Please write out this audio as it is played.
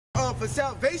for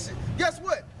salvation. Guess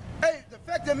what? Hey, the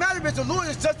fact of the matter is the Lord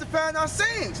is justifying our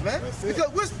sayings, man.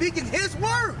 Because we're speaking his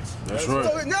words. That's right.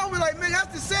 So now we're like, man,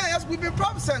 that's the saying. That's what we've been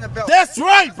prophesying about. That's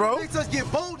right, bro. It makes us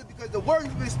get bolder because the word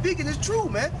we've been speaking is true,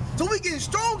 man. So we're getting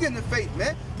stronger in the faith,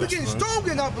 man. We're getting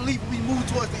stronger in our belief when we move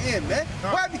towards the end, man.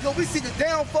 Why? Because we see the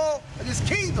downfall of this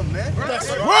kingdom, man. That's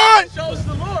right. It shows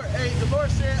the Lord. Hey, the Lord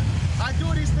said, I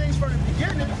do these things from the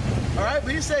beginning. All right,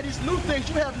 but he said these new things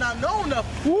you have not known of.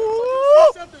 So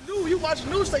you see something new, you watch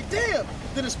the news, say, damn,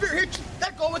 then the spirit hit you.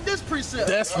 That go with this precept.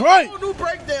 That's right. A whole new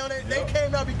breakdown, they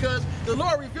came out because the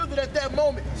Lord revealed it at that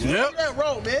moment. So Yep. that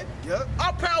wrong, man. Yep.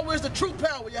 Our power is the true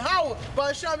power. Yahweh, by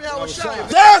Hashem Yahweh Shai.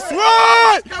 That's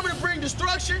right. He's coming to bring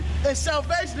destruction and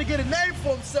salvation to get a name for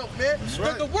himself, man.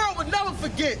 Because the world would never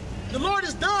forget. The Lord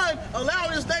is done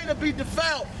allowing his name to be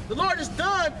defiled. The Lord is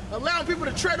done allowing people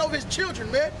to tread over his children,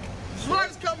 man. The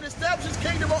Lord is coming to establish his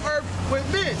kingdom on earth with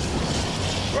men.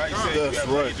 Right, he said you have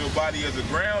made your body as a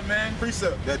ground, man.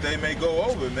 Precept. That they may go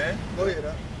over, man. Go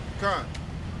ahead, Con.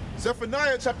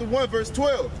 Zephaniah chapter 1, verse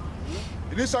 12.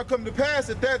 And it shall come to pass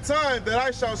at that time that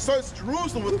I shall search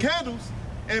Jerusalem with candles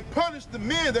and punish the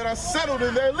men that are settled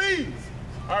in their leads.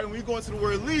 All right, when you go into the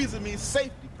word leads, it means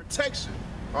safety, protection.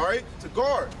 All right, to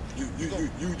guard. You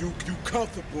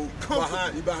comfortable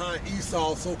behind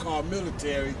Esau's so-called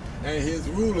military and his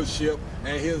rulership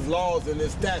and his laws and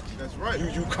his statutes. That's right.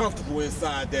 You comfortable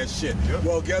inside that shit. Yep.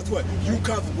 Well, guess what? You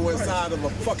comfortable inside of a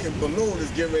fucking balloon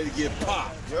that's getting ready to get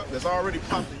popped. Yep, that's already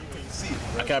popping. You can't see it.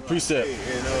 I got precept.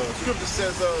 And scripture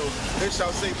says, they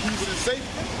shall say peace and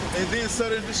safety, and then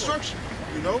sudden destruction.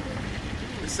 You know,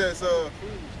 it says,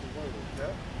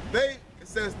 it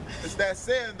says, it's that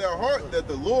saying in their heart that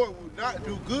the Lord will not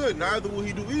do good, neither will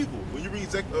he do evil. When you read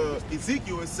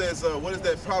Ezekiel, it says, what is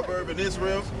that proverb in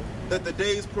Israel? That the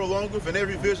days prolongeth and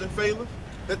every vision faileth.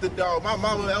 That the dog, my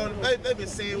mama, they've been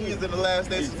saying we was in the last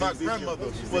days since my grandmother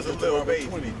was a little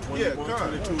baby. 21,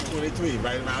 22, 23,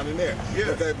 right around in there.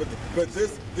 Yeah. But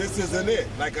this isn't it.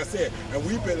 Like I said, and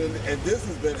we've been in, and this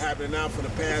has been happening now for the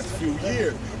past few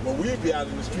years. When we'll be out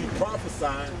in the street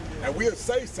prophesying, and we'll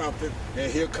say something,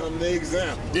 and here come the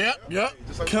example. Yep.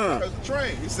 Just like the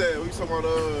train. He said, we talking about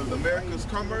the America's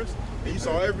commerce, and you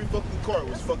saw every fucking car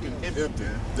was fucking empty.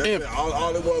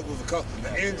 All it was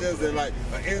the engines and like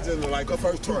an engine and like the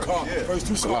first two cars,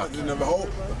 and the whole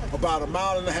about a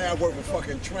mile and a half worth of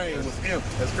fucking train was empty.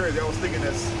 That's crazy. I was thinking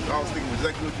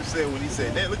exactly what you said when he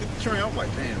said, "Damn, look at the train." I'm like,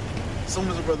 damn. As soon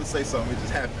as a brother say something, it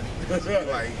just happened.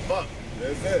 Like, fuck.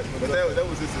 That's it. But that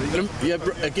was just. Yeah,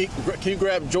 bro, can you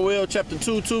grab Joel chapter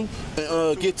 2 too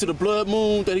and get to the blood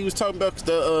moon that he was talking about?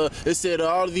 It said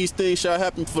all of these things shall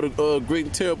happen for the great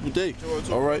and terrible day.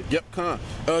 All right. Yep. Con.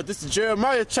 This is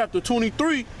Jeremiah chapter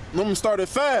 23. I'm gonna start at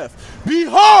 5.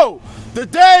 Behold, the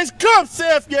days come,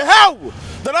 saith Yahweh,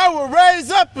 that I will raise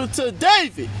up unto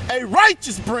David a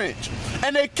righteous branch,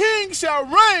 and a king shall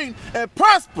reign and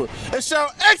prosper, and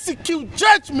shall execute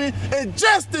judgment and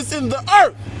justice in the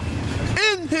earth.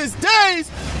 In his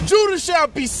days, Judah shall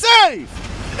be saved,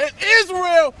 and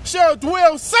Israel shall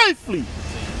dwell safely.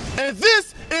 And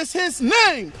this is his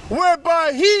name,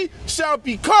 whereby he shall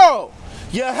be called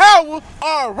Yahweh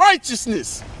our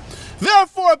righteousness.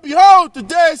 Therefore, behold, the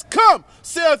days come,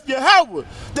 saith Yahweh,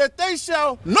 that they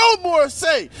shall no more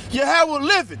say, Yahweh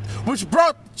liveth, which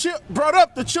brought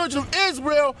up the children of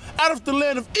Israel out of the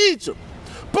land of Egypt.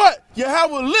 But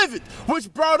Yahweh liveth,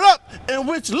 which brought up and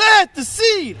which led the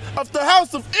seed of the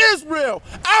house of Israel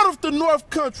out of the north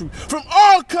country, from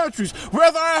all countries,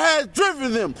 whether I had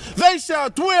driven them. They shall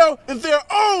dwell in their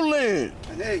own land.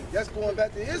 And hey, that's going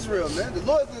back to Israel, man. The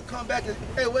Lord's going to come back and,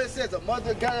 hey, what it says, a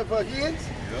mother gathered her hens?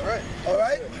 Yeah. Right. All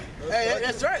right? Hey,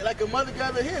 that's right. Like a mother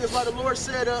gathered hen. That's why the Lord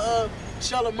said,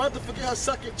 shall a mother forget her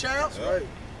sucking child?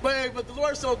 Right. But the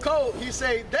Lord's so cold, he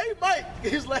say, they might.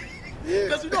 He's like,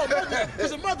 because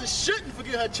because a mother shouldn't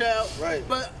forget her child. Right.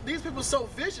 But these people are so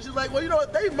vicious. He's like, well, you know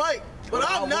what? They might, but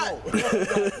I'm not. He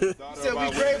said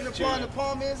we craving upon the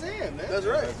palm of his hand, man. That's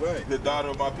right. That's right. The daughter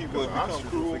of my people has become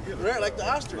cruel. Right, like the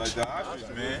ostrich. Like the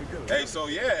ostrich, man. Hey, so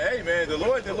yeah, hey man, the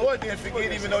Lord didn't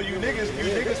forget, even though you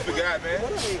niggas forgot, man.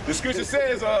 The scripture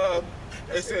says,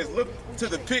 it says, look to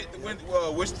the pit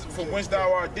from whence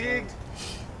thou art digged.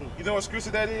 You know what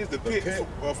scripture that is? The pit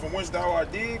from whence thou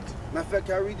art digged. Matter of fact,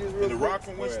 can I read this real And the quick? rock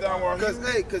from whence thou art hewn.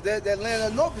 Because that land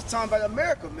of the north is talking about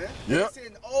America, man. Yep. It's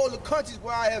in all the countries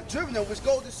where I have driven them, which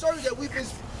goes to show you that we've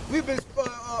been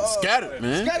Scattered,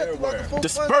 man. Scattered throughout the full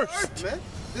Dispersed. earth, man.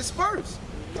 Dispersed.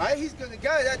 All right, he's gonna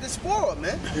guide that spoil,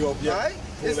 man. All right,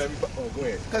 Go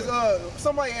ahead. because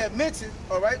somebody had mentioned,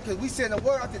 all right, because we sent a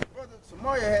word. I think the brother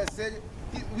Samaria had said it.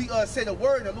 we say the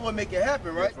word and the Lord make it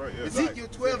happen, right? That's right, yeah. Ezekiel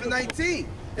 12 and 19.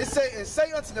 It say, and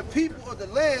say unto the people of the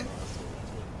land,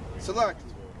 Salaki.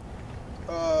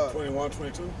 21,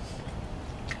 22.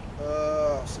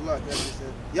 Salaki.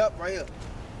 Yep, right here.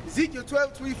 Ezekiel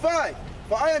 12, 25.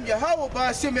 For I am Yahweh by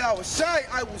Hashem Yahushai,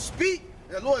 I will speak,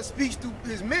 and the Lord speaks through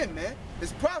his men, man,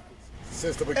 his prophets.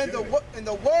 Since the And beginning.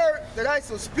 the word that I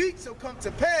shall speak shall come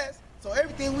to pass. So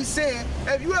everything we saying,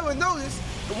 have you ever noticed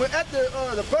when after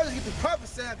the brothers get to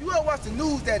prophesying, if you ever watch the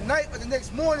news that night or the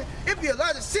next morning, it be a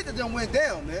lot of shit that done went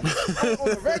down, man. on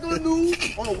the regular news,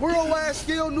 on the worldwide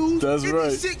scale news, That's it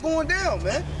right. be shit going down,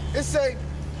 man. It say,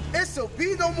 it shall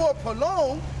be no more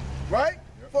prolonged, right?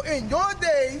 For in your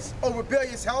days, O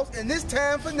rebellious house, in this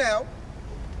time for now,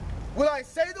 will I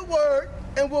say the word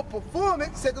and will perform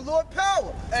it, said the Lord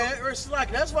power. And it's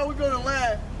like, that's why we go to the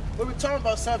line when we talking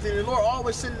about something. The Lord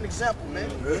always set an example, man.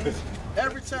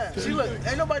 Every time. See, look,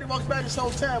 ain't nobody walks by this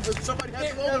whole time, but somebody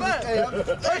has to walk by. Every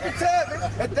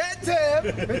time, at that time,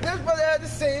 if this brother had to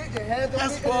say it, it had to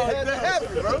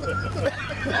happen, bro.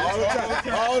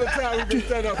 All the time we been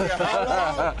set up here. How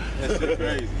long? That's shit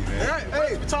crazy, man. All right,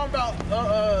 hey, we're talking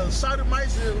about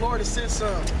sodomites and the Lord has sent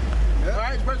some. All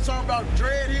right, we're talking about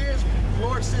dread hairs, the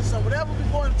Lord sent some. Whatever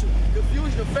we're going to,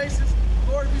 confusion of faces,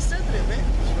 the Lord will be sending it, man.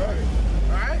 That's right.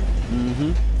 All right?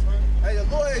 Mm-hmm. Hey, the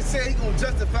Lord said he's going to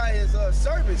justify his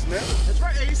servants, man. That's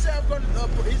right. And he said he's going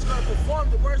to perform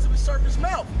the words of his servant's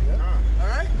mouth. All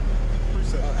right?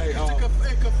 Hey, And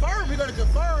confirm, he's going to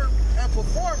confirm and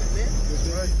perform it, man.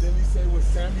 didn't he say with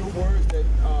Samuel words that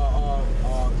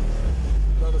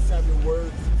none of Samuel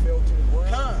words fell to the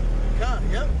ground?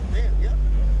 Yep, damn, yep.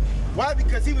 Why?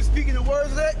 Because he was speaking the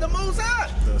words of the Most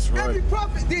High. That's right. Every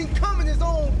prophet didn't come in his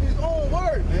own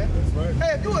word, man. That's right.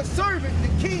 Hey, if you're a servant, the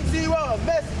king send you out a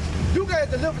message. You gotta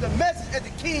deliver the message as the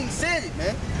king said it,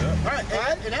 man. All right,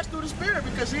 and that's through the Spirit,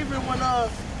 because even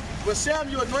when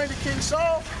Samuel anointed King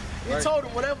Saul, he told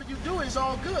him, whatever you do is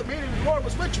all good, meaning the Lord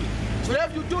was with you. So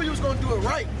whatever you do, you was going to do it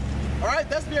right. All right,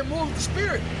 that's being moved with the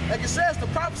Spirit. Like it says, the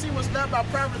prophecy was not by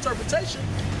private interpretation,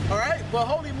 all right, but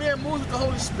holy men moved with the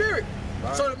Holy Spirit.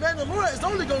 Right. So the man of the Lord is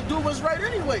only going to do what's right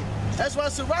anyway. That's why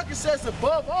Sirach says,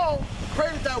 above all,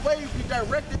 pray that thy ways be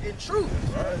directed in truth.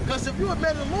 Because if you're a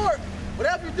man of the Lord,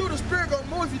 whatever you do, the Spirit going to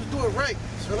move you to do it right.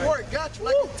 The Lord got you.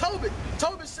 Like Tobit.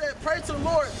 Tobit said, pray to the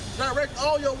Lord, direct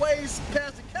all your ways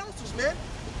past the counsels, man.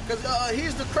 Because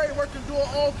he's the creator working doing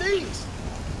all things.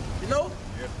 You know?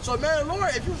 Yeah. So man of the Lord,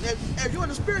 if you're in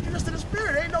the Spirit, you're just in the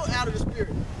Spirit. There ain't no out of the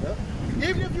Spirit. Yep.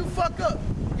 Even if you fuck up,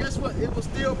 guess what? It was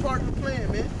still part of the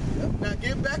plan, man. Yep. Now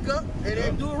get back up and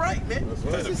then do it right, man.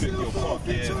 That's pick your punk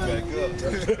ass back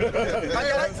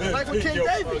up. like with King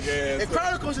David. In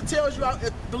Chronicles, it tells you, I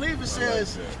believe it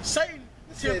says, Satan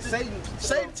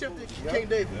tempted King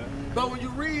David. Yeah. But when you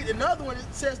read another one, it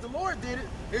says the Lord did it.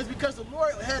 It's because the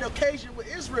Lord had occasion with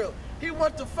Israel. He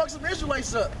wanted to fuck some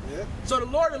Israelites up. Yeah. So the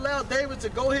Lord allowed David to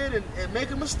go ahead and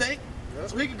make a mistake. Yeah.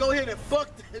 So he could go ahead and fuck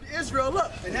Israel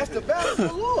up. And that's the battle for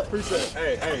the Lord. Appreciate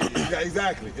it. Hey,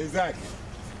 exactly.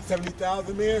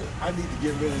 70,000 men, I need to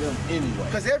get rid of them anyway.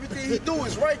 Because everything he do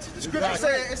is righteous. The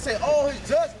scripture said all his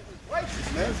judgment is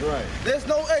righteous, man. That's right.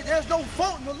 There's no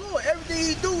fault in the Lord. Everything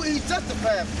he do, he's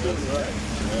justified for. That's right.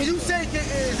 Can you say,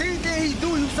 is anything he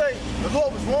do, you say the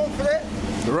Lord was wrong for that?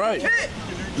 Right. You can't.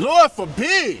 Lord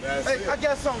forbid. Hey, I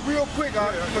got something real quick,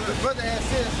 because the brother had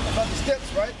said about the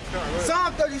steps, right?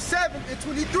 Psalm 37 and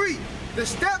 23. The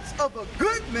steps of a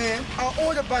good man are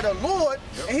ordered by the Lord,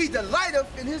 and he delighteth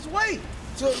in his way.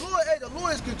 So the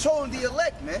Lord is controlling the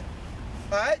elect, man.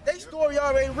 All right, they story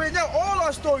already written out. All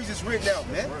our stories is written out,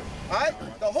 man. All right,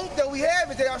 the hope that we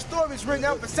have is that our story is written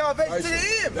out for salvation to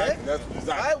the end, man.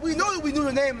 All right, we know that we knew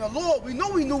the name of the Lord. We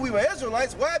knew we were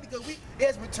Israelites. Why? Because it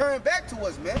has returned back to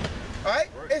us, man. All right,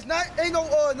 it's not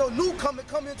no newcomer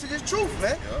coming into this truth,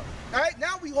 man. All right,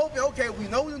 now we hoping. Okay, we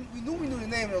knew the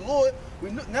name of the Lord.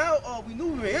 We knew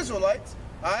we were Israelites.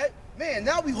 All right. Man,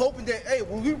 now we hoping that, hey,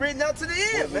 we'll be written out to the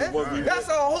end, man. That's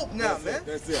our hope now, man.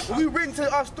 That's it. We written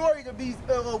to our story to be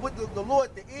with the Lord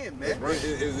at the end, man. Right.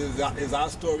 Is our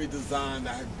story designed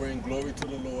to bring glory to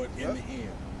the Lord in the end?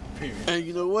 Period. And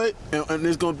you know what? And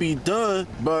it's gonna be done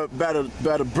by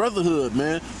the brotherhood,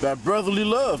 man, by brotherly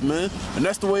love, man. And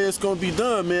that's the way it's gonna be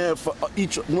done, man. For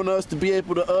each one of us to be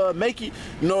able to make it.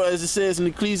 You know, as it says in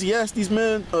Ecclesiastes,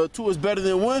 man, two is better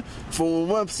than one. For when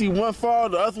one see one fall,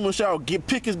 the other one shall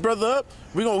pick his brother up.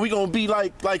 We gonna be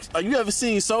like you ever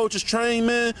seen soldiers train,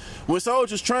 man? When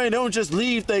soldiers train, they don't just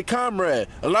leave their comrade.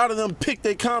 A lot of them pick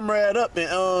their comrade up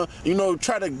and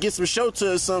try to get some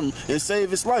shelter or something and save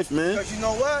his life, man. Because you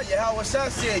know what? Yahweh said,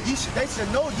 they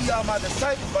should know ye are my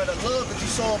disciples by the love that you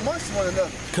show amongst one another.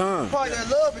 Part of that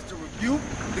love is to rebuke,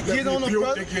 to get on the rebuke,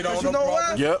 brother. to get on you the know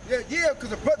brother. why? Yep. Yeah,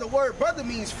 because the word brother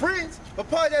means friends, but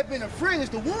part of that being a friend is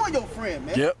to warn your friend,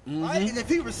 man. Yep. Right? And if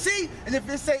he receive it,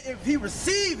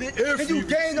 If then you he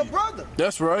gain a receive it. brother.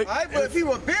 That's right. All right, but if he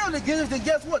rebelled against it, then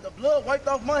guess what? The blood wiped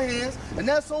off my hands, and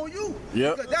that's on you.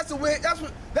 Yep. Because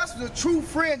that's what a true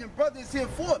friend and brother is here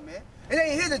for, man. It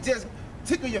ain't here to just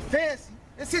tickle your fancy.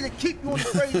 It's here to keep you on the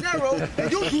straight and narrow,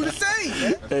 and you do the same,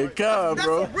 man. Hey, God, That's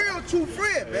bro. a real true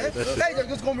friend, man. They're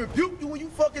just gonna rebuke you when you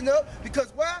fucking up,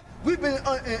 because why? We've been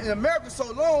in America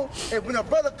so long, and when a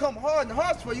brother come hard and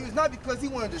harsh for you, it's not because he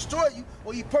want to destroy you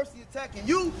or he personally attacking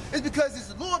you. It's because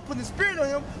it's the Lord putting the spirit on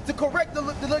him to correct the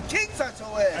little kinks out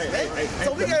your ass, man.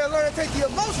 So we gotta learn to take the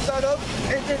emotions out of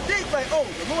it and think like, oh,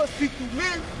 the Lord speaks through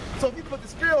men. So if you put the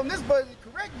spirit on this brother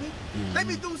to correct me, let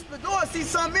me do the Lord see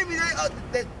something in me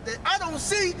that I don't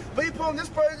see, but he put on this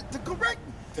person to correct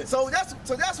me. So that's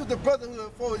what the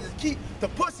brotherhood for is, keep to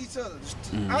push each other.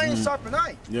 Iron sharpen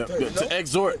iron. Yep. You know? To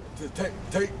exhort. To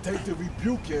take the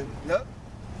rebuking. Yep.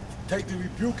 Take the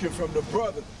rebuking from the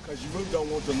brother, because you really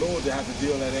don't want the Lord to have to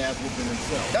deal that ass whooping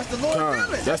himself. That's the Lord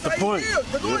feeling. That's the how he point.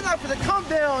 feels. The Lord not gonna come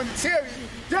down and tell you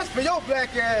just for your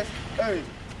black ass. Hey,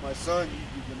 my son,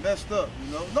 you messed up.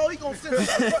 You know? No, he gonna send. He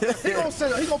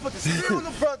gonna put the spirit on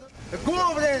the brother and go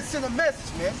over there and send a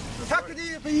message, man. How could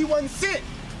he wasn't sent?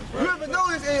 You ever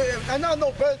notice? And I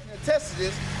know brothers can attest to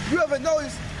this. You ever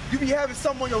notice? You be having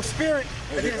something on your spirit,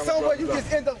 and then somewhere you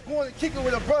just end up going and kicking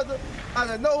with a brother out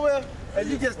of nowhere, and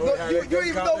you just you don't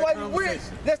even know why you went.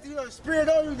 Next thing you know, the spirit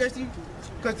on you. Next thing,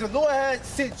 because the Lord had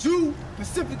sent you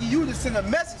specifically you to send a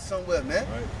message somewhere, man.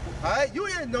 Right. All right, you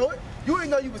didn't know it. You didn't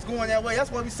know you was going that way.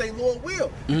 That's why we say Lord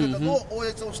will, because the Lord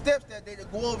ordered your steps that day to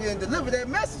go over there and deliver that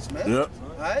message, man. Yep.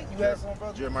 All right, you had some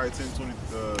brother. Jeremiah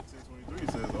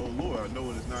 10:23 says, "Oh Lord, I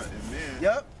know it is not in man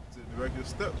Yep. to direct your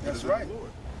steps. That's it is in right. the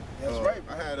Lord." That's right.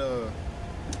 I had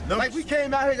Like numbers. we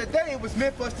came out here today, it was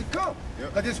meant for us to come. Yep.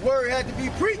 Because this word had to be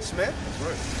preached, man. That's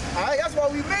right. All right, that's why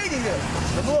we made it here.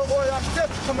 The Lord ordered our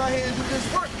steps to come out here and do this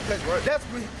work, because that's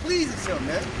what pleases him,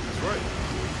 man. That's right.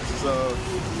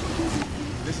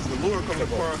 This is the Lord coming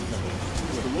upon.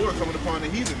 This is the Lord coming upon the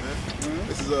heathen, man.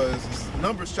 This is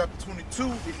Numbers chapter 22.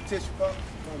 Get your tissue, Pop.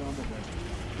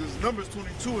 This is Numbers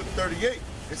 22 and 38.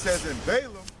 It says, "And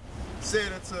Balaam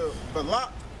said unto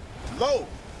Balak, Lo,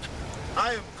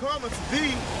 I am come unto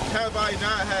thee. Have I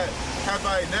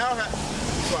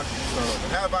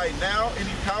now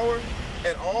any power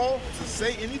at all to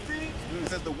say anything?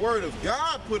 Says the word of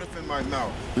God putteth in my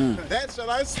mouth. That shall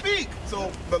I speak."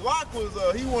 So Balak was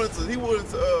he wanted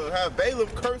to have Balaam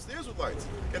curse the Israelites,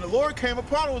 and the Lord came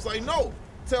upon him and was like, "No,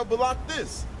 tell Balak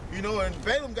this." You know, and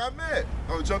Balaam got mad.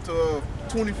 I'm gonna jump to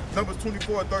Numbers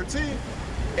 24 and 13.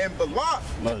 And Balak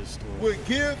would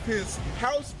give his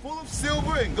house full of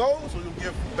silver and gold, so he'll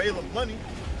give Balaam money,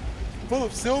 full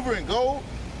of silver and gold.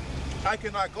 I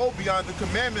cannot go beyond the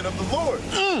commandment of the Lord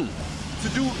to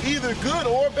do either good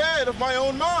or bad of my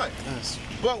own mind.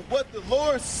 But what the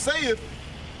Lord saith,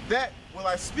 that will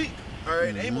I speak. All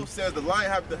right, Amos says the lion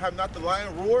have not the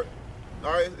lion roared.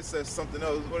 All right, it says something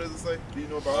else. What does it say? Do you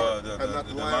know about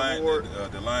the lion roared?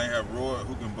 The lion have roared.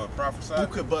 Who can but prophesy? Who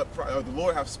could but the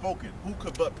Lord have spoken? Who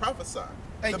could but prophesy?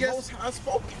 Hey, the guess- Most High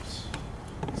spoken.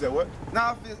 Is that what?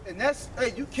 Now,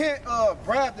 you can't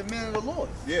bribe the man of the Lord.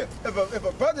 Yeah. If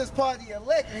a brother is part of the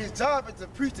elect and his job is to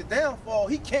preach the downfall,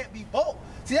 he can't be bought.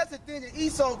 See, that's the thing that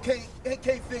Esau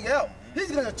can't figure out.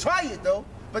 He's gonna try it though,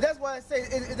 but that's why I say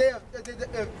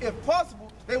if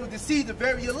possible, they would deceive the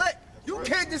very elect. You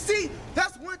can't deceive.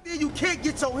 That's one thing you can't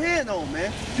get your hand on,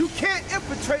 man. You can't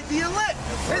infiltrate the elect.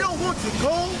 They don't want your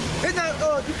gold. They're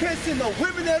not. You can't send no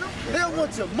women at them. They don't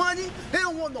want your money. They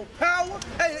don't want no power.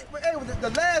 Hey,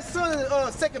 the last son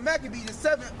of Second Maccabee, the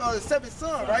seventh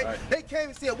son, right? They came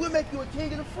and said, "We'll make you a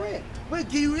king and a friend. We'll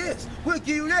give you this. We'll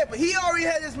give you that." But he already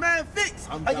had his mind fixed.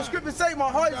 Like the scripture say,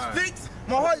 "My heart is fixed.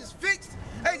 My heart is fixed."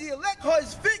 Hey, the elect heart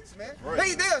is fixed, man.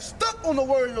 Right. They are stuck on the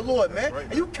word of the Lord, man,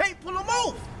 and you can't pull them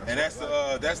off. And that's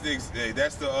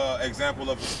the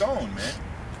example of the stone, man.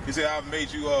 He said, "I've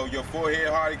made you your forehead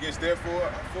hard against their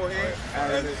forehead,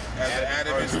 as an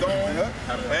adamant stone."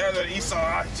 And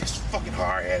Esau, just fucking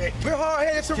hard-headed. We're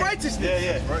hard-headed to righteousness.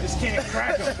 Yeah. Just can't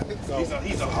crack him.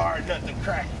 He's a hard nut to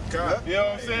crack. You know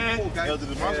what I'm saying? Elder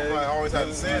Demonstrat always had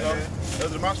to say it, man.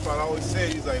 Elder Demonstrat always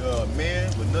said, he's like,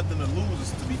 man with nothing to lose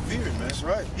is to be feared, man. That's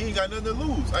right. He ain't got nothing to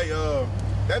lose. Hey,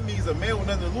 that means a man with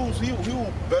nothing to lose, he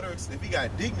will better, if he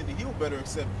got dignity, he will better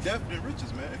accept death than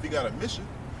riches, man. If he got a mission.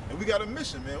 And we got a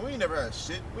mission, man. We ain't never had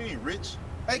shit. We ain't rich.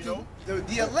 Hey, you know?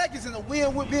 the elect is in the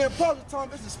wind with being part of the time.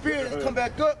 It's the spirit that come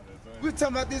back up. We were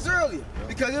talking about this earlier.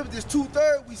 Because it was this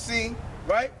 2/3 we seen,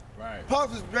 right? Right.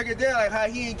 Pops was breaking down like how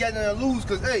he ain't got nothing to lose,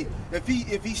 cause hey, if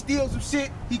he steals some shit,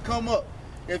 he come up.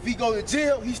 If he go to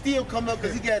jail, he still come up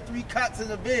because he got 3 cots in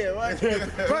the bed, right?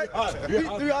 Right?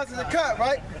 3 hots in the cot,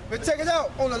 right? But check it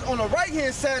out. On the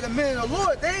right-hand side, the men of the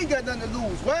Lord, they ain't got nothing to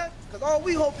lose. Why? Because all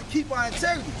we hope to keep our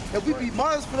integrity. If we be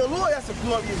modest for the Lord, that's a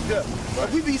glorious death.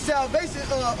 If we be salvation,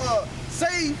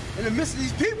 saved in the midst of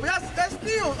these people, that's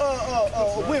still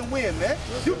a win-win, man.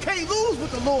 You can't lose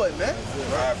with the Lord, man.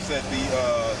 I've said the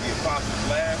apostles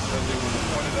last as they were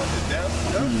appointed unto death.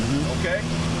 Okay?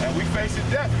 And we facing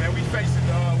death, man. We facing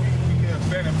we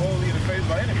standing boldly in the face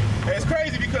of our enemy. And it's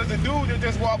crazy because the dude that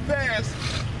just walked past,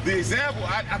 the example,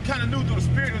 I kind of knew through the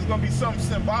spirit there was going to be something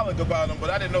symbolic about him, but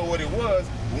I didn't know what it was.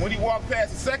 But when he walked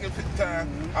past the second time,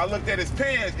 I looked at his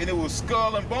pants, and it was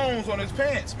skull and bones on his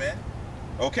pants, man.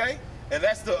 Okay? And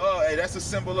that's the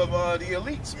symbol of the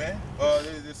elites, man.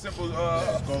 The symbol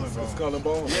skull and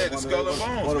bones. Yeah, the skull and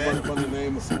bones, man. One of the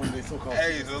name of one of they so-called.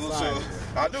 Hey, so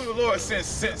I knew the Lord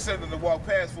sent them to walk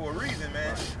past for a reason,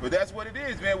 man. But that's what it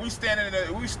is, man. We staring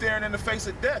in the face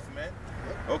of death, man.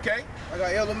 Okay? I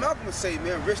got Elder Malcolm to say,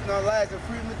 man, rich in our lives and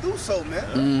freedom to do so,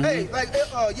 man. Hey, like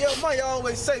Jeremiah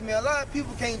always say, man, a lot of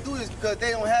people can't do this because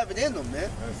they don't have it in them, man.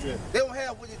 That's it. They don't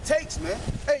have what it takes, man.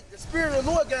 Hey, the Spirit of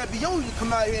the Lord gotta be on you to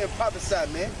come out here and prophesy,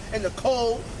 man. In the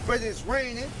cold, whether it's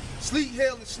raining, sleet,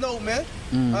 hail, and snow, man.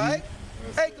 All right?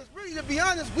 Hey, because really, to be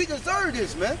honest, we deserve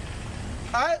this, man.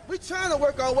 All right? We're trying to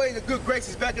work our way into good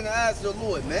graces back in the eyes of the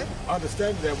Lord, man.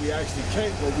 Understanding that we actually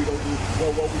can't, what we don't do,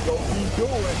 but what we don't be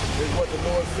doing is what the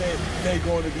Lord said they're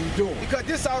going to be doing. Because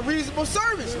this is our reasonable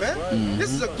service, man.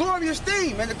 This is a glorious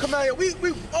thing, man. To come out here, we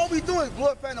all we doing is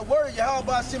glorifying the word of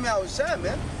Yahweh Hashem Yahushua,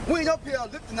 man. We ain't up here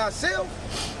lifting ourselves.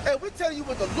 Hey, we telling you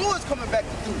what the Lord's coming back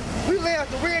to do. We lay out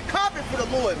the red carpet for the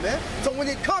Lord, man. So when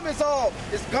it comes,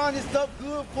 it's garnished up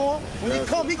good for him. When he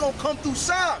come, he gonna come through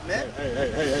sharp, man.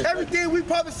 Hey, everything we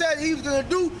prophesied he was gonna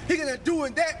do, he gonna do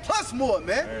in that plus more,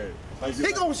 man.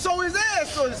 He gonna show his ass,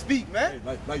 so to speak, man.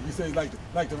 Like you say, like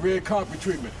the red carpet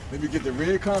treatment. Let me get the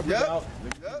red carpet out. Let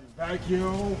me get the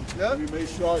vacuum. Let me make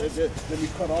sure that let me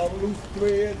cut all the loose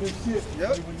threads and shit.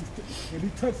 When he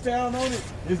touch down on it,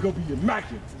 it's gonna be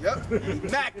immaculate.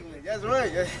 Immaculate. That's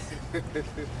right. Yeah,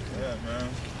 man.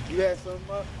 You had something,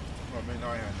 Mark? Oh, man, no,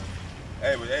 I had nothing.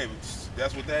 Hey, but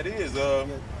that's what that is.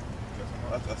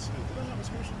 Let's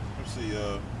see.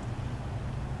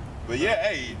 But yeah,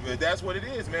 hey, that's what it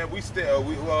is, man. We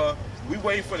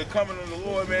waiting for the coming of the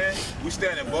Lord, man. We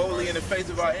standing boldly in the face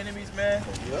of our enemies, man,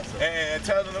 and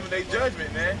telling them their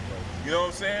judgment, man. You know what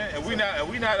I'm saying? And we not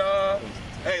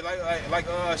hey, like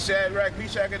Shadrach,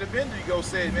 Meshach, and Abednego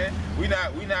said, man. We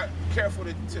not careful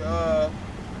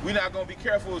we not gonna be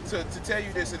careful to tell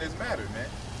you this in this matter, man.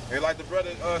 And like the brother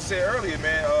said earlier,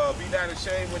 man, be not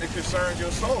ashamed when it concerns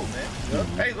your soul, man.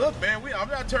 Hey, look, man, I'm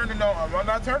not turning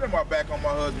my back on my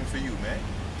husband for you, man.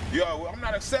 Yo, I'm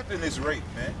not accepting this rape,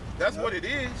 man. That's what it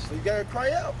is. So you gotta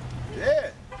cry out.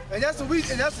 Yeah. And that's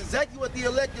exactly what the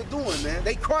elect are doing, man.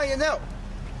 They crying out.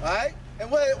 All right? And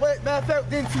what matter of fact,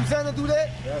 didn't Susanna do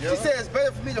that? She said it's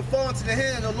better for me to fall into the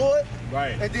hand of the Lord.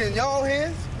 Right. And then y'all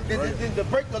hands. Than to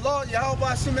break the law, Yahweh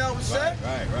Hashem Yahushua.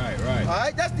 Right. All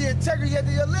right, that's the integrity that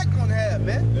the elect gonna have,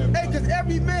 man. Hey, because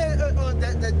every man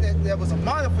that was a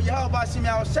model for Yahweh Hashem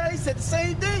Yahushua, he said the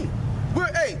same thing.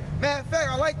 Hey, matter of fact,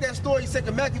 I like that story. He said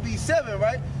in Maccabees 7,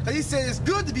 right? Because he said it's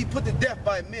good to be put to death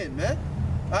by men, man.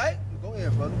 All right, go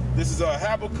ahead, brother. This is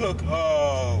Habakkuk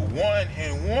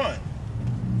 1:1.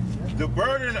 The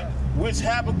burden which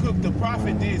Habakkuk the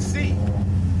prophet did see.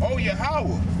 O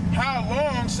Yahweh, how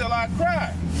long shall I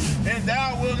cry, and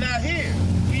thou wilt not hear?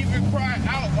 Even cry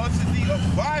out unto thee of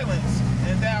violence,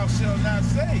 and thou shalt not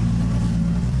save.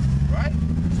 Right?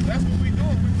 So that's what we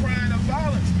doing. We're crying of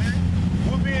violence, man.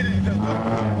 We're being the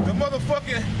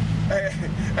motherfucking.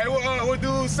 Hey, what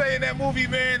dude say in that movie,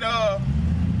 man?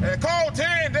 Code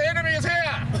 10, the enemy is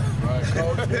here. Right,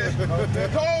 code 10.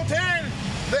 Code 10,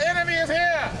 the enemy is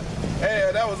here.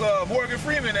 Hey, that was Morgan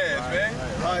Freeman ass, man.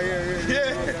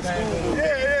 Yeah.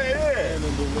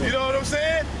 You know what I'm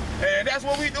saying? And that's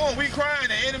what we doing. We crying.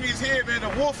 The enemy's here, man. The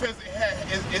wolf is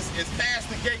past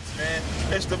the gates, man.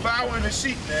 It's devouring the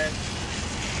sheep, man.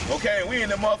 Okay, we in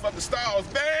the motherfucking stalls,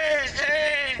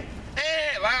 bang,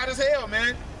 loud as hell,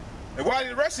 man. And while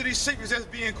the rest of these sheep is just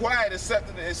being quiet,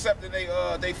 accepting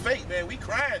they fate, man. We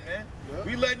crying, man.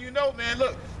 We letting you know, man.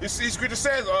 Look, this scripture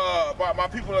says, my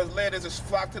people are led as a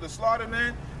flock to the slaughter,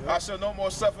 man. I shall no more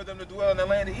suffer them to dwell in the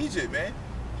land of Egypt, man.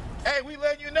 Hey, we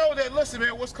letting you know that, listen,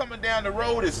 man, what's coming down the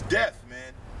road is death,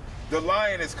 man. The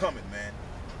lion is coming, man.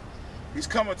 He's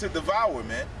coming to devour,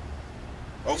 man.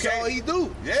 Okay? That's all he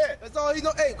do. Yeah. That's all he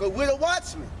know. Hey, because we're the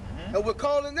watchmen. And we're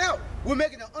calling out. we're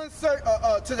making an uncertain,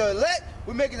 to the elect,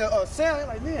 we're making a sound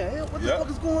like, man, hell, what the fuck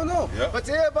is going on? But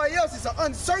to everybody else, it's an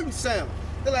uncertain sound.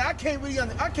 They're like, I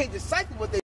can't decipher what they